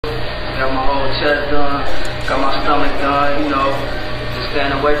got my whole chest done, got my stomach done, you know, just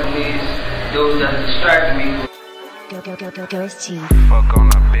staying away from these dudes that distract me. Fuck on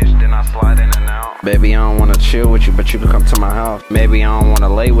a bitch, then I slide in and out. Baby, I don't wanna chill with you, but you can come to my house. Maybe I don't wanna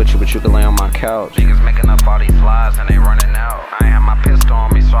lay with you, but you can lay on my couch. Niggas making up all these lies and they running out. I ain't have my pistol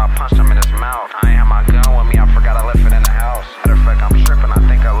on me, so I punched him in his mouth. I ain't have my gun with me, I forgot I left it in the house. Matter of fact, I'm tripping, I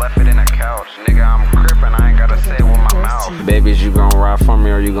think I left it in the couch. Nigga, I'm crippin', I ain't gotta say it with my mouth. Baby, is you gon' ride for me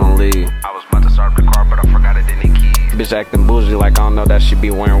or you gon' leave? I was about to start the car, but I forgot it didn't need keys. Bitch acting bougie like I don't know that she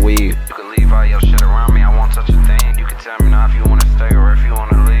be wearing weave. You can leave all your shit around me, I won't touch a thing. You can tell me now if you wanna stay or if you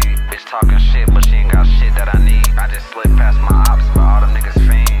wanna leave. Bitch talking shit, but she ain't got shit that I need. I just slid past my ops, but all them niggas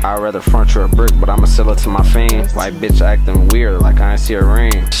fiends. I'd rather front you a brick, but I'ma sell it to my fiends. White bitch acting weird, like I ain't see a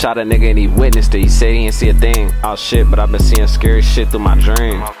ring. Shot a nigga and he witnessed it, he said he ain't see a thing. Oh shit, but I been seeing scary shit through my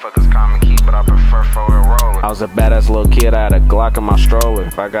dreams. Motherfuckers call me Keith, but I prefer forward roller. I was a badass little kid, I had a Glock in my stroller.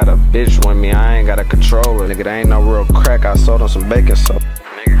 If I got a bitch with me, I ain't got a controller. Nigga, that ain't no real crack, I sold on some bacon soda.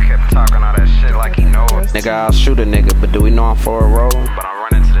 Nigga kept talking all that shit like he know it. Nigga, I'll shoot a nigga, but do we know I'm forward rolling? But I'm